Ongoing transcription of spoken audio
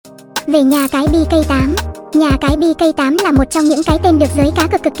Về nhà cái BK8. Nhà cái BK8 là một trong những cái tên được giới cá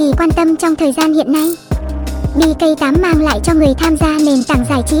cược cực kỳ quan tâm trong thời gian hiện nay. BK8 mang lại cho người tham gia nền tảng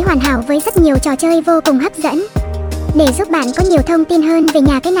giải trí hoàn hảo với rất nhiều trò chơi vô cùng hấp dẫn. Để giúp bạn có nhiều thông tin hơn về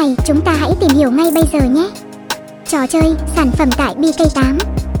nhà cái này, chúng ta hãy tìm hiểu ngay bây giờ nhé. Trò chơi, sản phẩm tại BK8.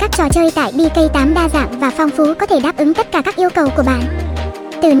 Các trò chơi tại BK8 đa dạng và phong phú, có thể đáp ứng tất cả các yêu cầu của bạn.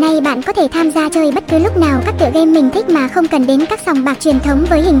 Từ nay bạn có thể tham gia chơi bất cứ lúc nào các tựa game mình thích mà không cần đến các sòng bạc truyền thống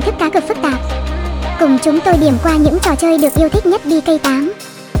với hình thức cá cược phức tạp. Cùng chúng tôi điểm qua những trò chơi được yêu thích nhất BK8.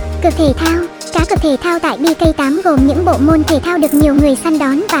 Cược thể thao. Cá cược thể thao tại BK8 gồm những bộ môn thể thao được nhiều người săn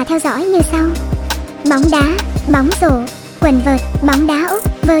đón và theo dõi như sau: bóng đá, bóng rổ, quần vợt, bóng đá Úc,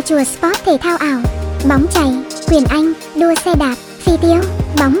 Virtual Sport thể thao ảo, bóng chày, quyền Anh, đua xe đạp, phi tiêu,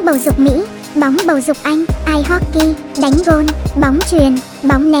 bóng bầu dục Mỹ, bóng bầu dục Anh, ice hockey, đánh gôn, bóng chuyền,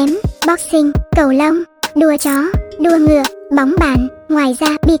 bóng ném, boxing, cầu lông, đua chó, đua ngựa, bóng bàn. Ngoài ra,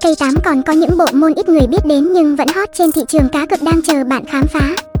 BK8 còn có những bộ môn ít người biết đến nhưng vẫn hot trên thị trường cá cược đang chờ bạn khám phá.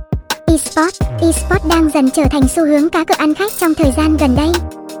 Esports đang dần trở thành xu hướng cá cược ăn khách trong thời gian gần đây,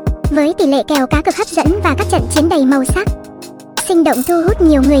 với tỷ lệ kèo cá cược hấp dẫn và các trận chiến đầy màu sắc, sinh động, thu hút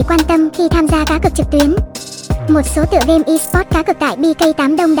nhiều người quan tâm khi tham gia cá cược trực tuyến. Một số tựa game esports cá cược tại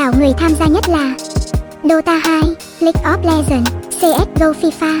BK8 đông đảo người tham gia nhất là Dota 2, League of Legends, CSGO,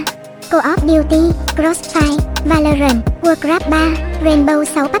 FIFA, Call of Duty, Crossfire, Valorant, Warcraft 3, Rainbow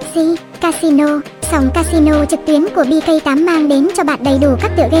 6, PUBG, Casino. Sòng casino trực tuyến của BK8 mang đến cho bạn đầy đủ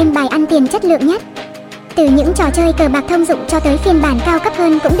các tựa game bài ăn tiền chất lượng nhất. Từ những trò chơi cờ bạc thông dụng cho tới phiên bản cao cấp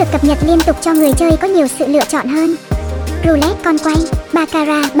hơn cũng được cập nhật liên tục cho người chơi có nhiều sự lựa chọn hơn. Roulette con quay,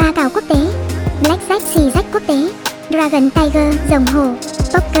 Baccarat ba cào quốc tế, Blackjack xì rách quốc tế, Dragon Tiger rồng hổ,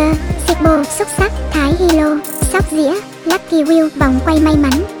 Poker, Sigbo xúc sắc, Thái Hilo, sóc dĩa, Lucky Wheel vòng quay may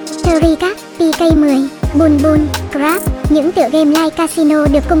mắn, Terry Card, PK10, Bun Bun, Crab. Những tựa game live casino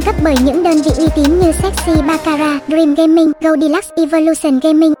được cung cấp bởi những đơn vị uy tín như Sexy Baccarat, Dream Gaming, Go Deluxe, Evolution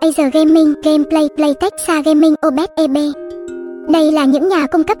Gaming, Acer Gaming, Gameplay, Playtech, Sa Gaming, Obet EB. Đây là những nhà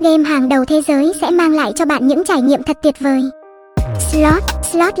cung cấp game hàng đầu thế giới sẽ mang lại cho bạn những trải nghiệm thật tuyệt vời.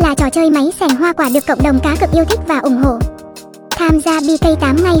 Slot là trò chơi máy xẻng hoa quả được cộng đồng cá cược yêu thích và ủng hộ. Tham gia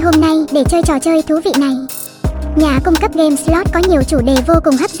BK8 ngay hôm nay để chơi trò chơi thú vị này. Nhà cung cấp game slot có nhiều chủ đề vô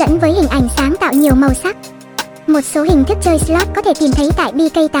cùng hấp dẫn với hình ảnh sáng tạo nhiều màu sắc. Một số hình thức chơi slot có thể tìm thấy tại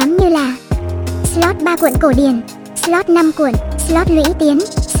BK8 như là slot 3 cuộn cổ điển, slot 5 cuộn, slot lũy tiến,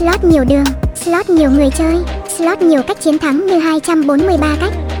 slot nhiều đường, slot nhiều người chơi, slot nhiều cách chiến thắng như 243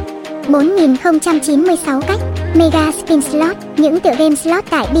 cách, 4096 cách, Mega Spin Slot. Những tựa game slot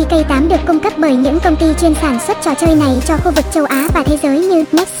tại BK8 được cung cấp bởi những công ty chuyên sản xuất trò chơi này cho khu vực châu Á và thế giới như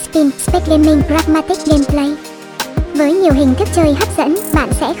Next Spin, Space Gaming, Pragmatic Gameplay. Với nhiều hình thức chơi hấp dẫn, bạn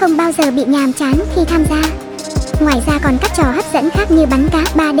sẽ không bao giờ bị nhàm chán khi tham gia. Ngoài ra còn các trò hấp dẫn khác như bắn cá,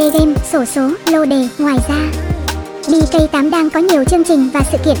 3D game, xổ số, lô đề. Ngoài ra, BK8 đang có nhiều chương trình và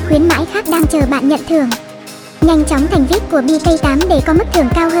sự kiện khuyến mãi khác đang chờ bạn nhận thưởng. Nhanh chóng thành VIP của BK8 để có mức thưởng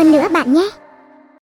cao hơn nữa bạn nhé.